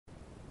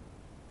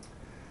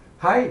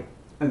Hi,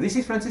 this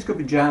is Francisco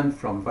Bijan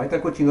from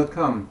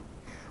vitalcoaching.com.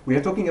 We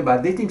are talking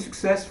about dating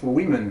success for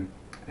women,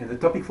 and the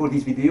topic for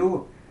this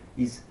video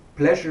is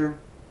pleasure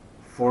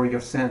for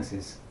your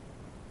senses.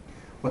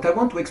 What I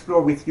want to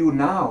explore with you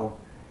now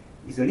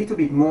is a little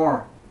bit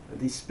more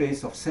this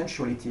space of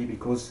sensuality,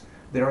 because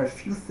there are a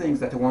few things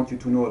that I want you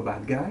to know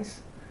about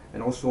guys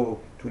and also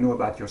to know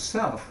about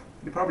yourself.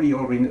 You probably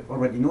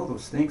already know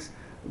those things.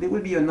 There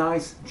will be a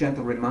nice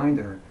gentle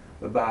reminder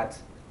about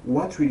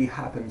what really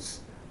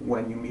happens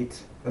when you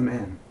meet a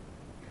man.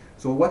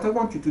 So what I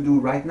want you to do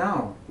right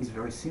now is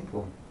very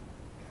simple.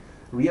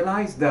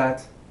 Realize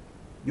that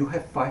you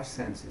have 5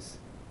 senses,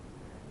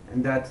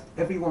 and that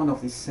every one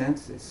of these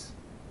senses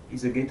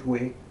is a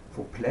gateway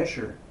for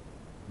pleasure,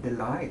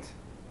 delight,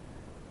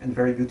 and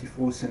very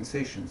beautiful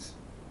sensations.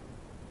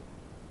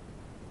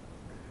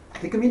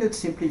 Take a minute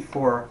simply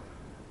for,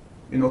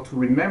 to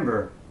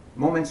remember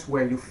moments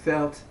where you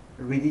felt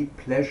really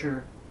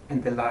pleasure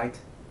and delight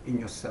in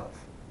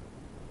yourself.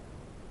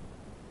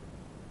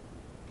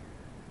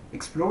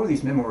 Explore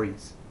these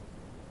memories.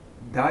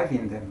 Dive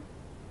in them.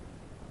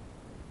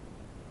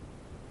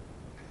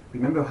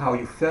 Remember how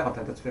you felt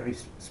at that very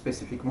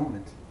specific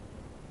moment.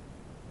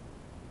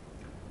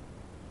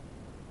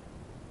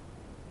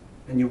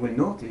 And you will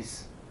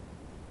notice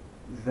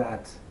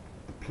that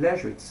the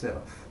pleasure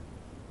itself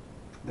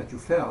that you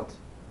felt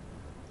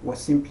was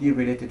simply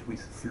related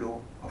with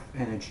flow of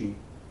energy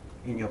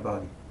in your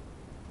body.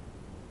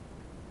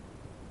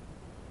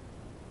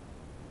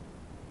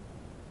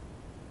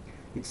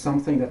 It's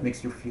something that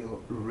makes you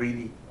feel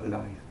really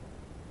alive.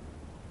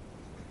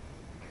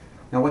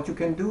 Now what you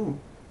can do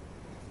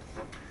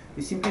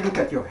is simply look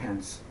at your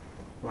hands,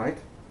 right?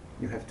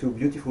 You have 2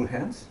 beautiful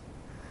hands.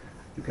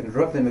 You can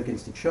rub them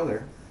against each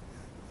other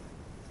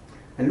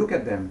and look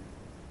at them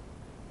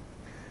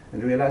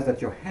and realize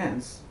that your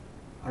hands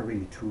are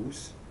really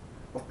tools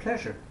of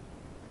pleasure,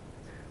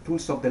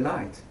 tools of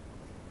delight,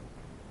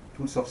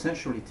 tools of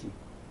sensuality.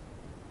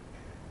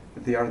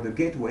 They are the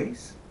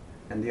gateways,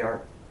 and they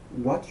are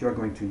what you are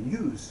going to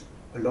use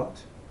a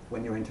lot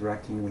when you're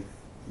interacting with,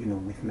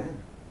 with men.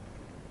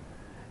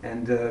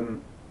 And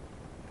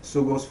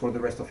so goes for the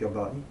rest of your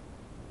body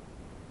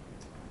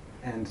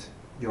and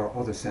your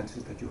other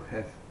senses that you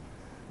have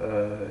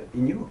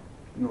in you.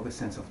 The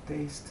sense of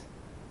taste,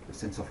 the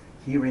sense of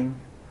hearing,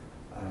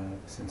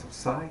 the sense of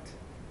sight,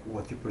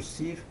 what you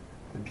perceive,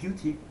 the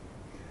beauty.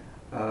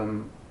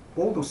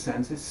 All those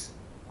senses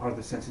are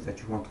the senses that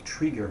you want to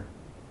trigger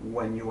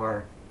when you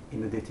are in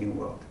the dating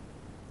world,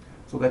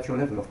 so that your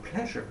level of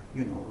pleasure,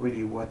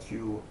 really what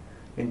you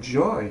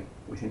enjoy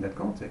within that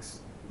context,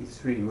 is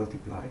really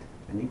multiplied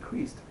and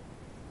increased.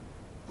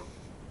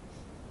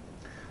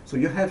 So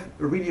you have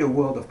really a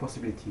world of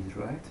possibilities,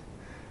 right?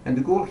 And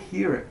the goal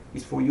here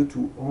is for you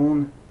to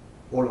own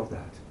all of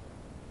that.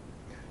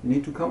 You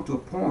need to come to a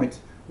point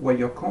where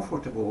you're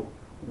comfortable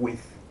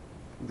with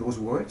those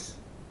words,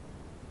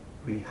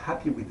 really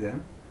happy with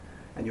them,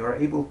 and you are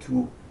able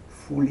to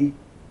fully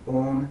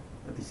own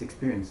these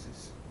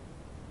experiences.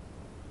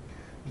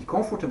 Be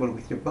comfortable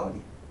with your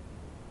body.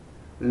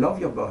 Love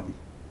your body.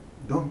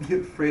 Don't be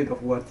afraid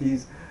of what you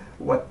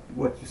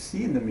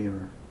see in the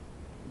mirror.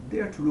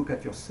 Dare to look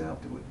at yourself,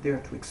 dare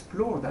to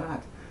explore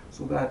that,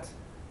 so that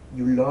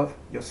you love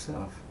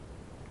yourself.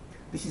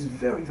 This is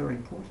very, very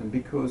important,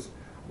 because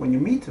when you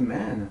meet a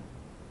man,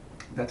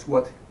 that's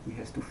what he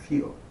has to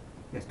feel.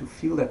 He has to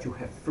feel that you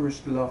have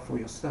first love for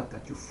yourself,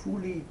 that you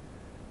fully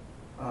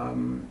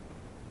own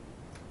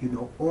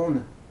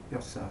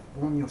yourself,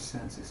 own your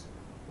senses,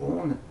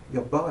 own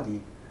your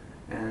body,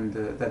 and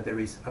that there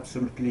is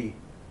absolutely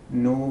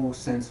no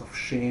sense of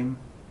shame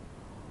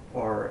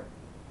or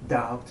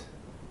doubt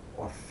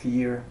or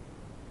fear,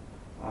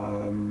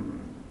 or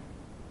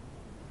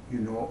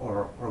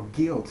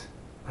guilt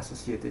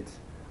associated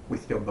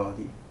with your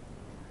body,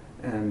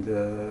 and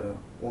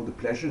all the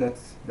pleasure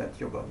that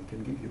your body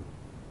can give you.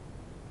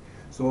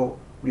 So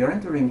we are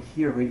entering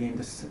here really in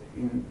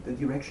the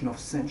direction of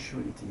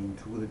sensuality,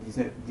 into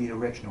the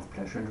direction of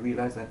pleasure, and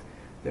realize that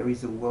there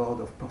is a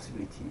world of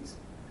possibilities.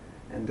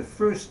 And the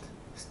first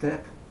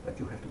step that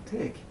you have to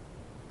take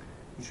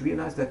is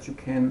realize that you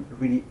can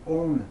really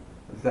own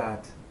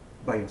that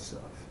by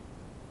yourself.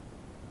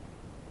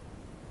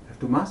 You have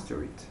to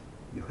master it.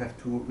 You have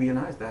to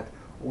realize that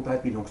all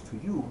that belongs to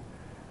you,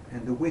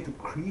 and the way to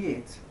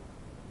create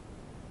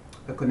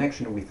a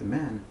connection with a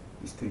man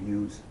is to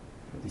use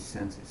these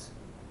senses.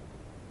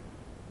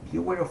 Be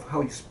aware of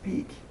how you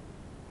speak,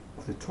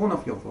 of the tone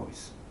of your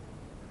voice.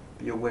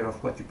 Be aware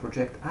of what you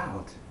project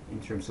out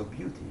in terms of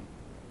beauty.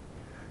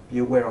 Be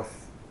aware of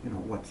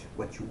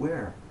what you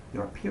wear,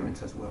 your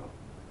appearance as well,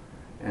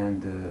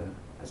 and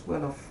as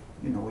well of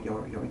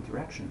your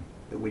interaction,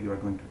 the way you are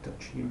going to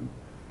touch him,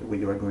 the way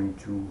you are going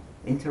to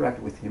interact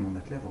with him on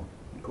that level,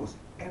 because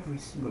every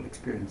single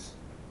experience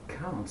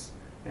counts,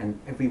 and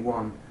every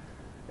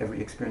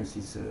experience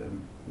is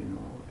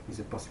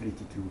a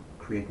possibility to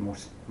create more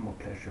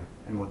pleasure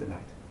and more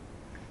delight.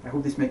 I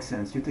hope this makes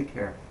sense. You take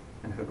care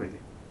and have a great day.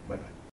 Bye bye.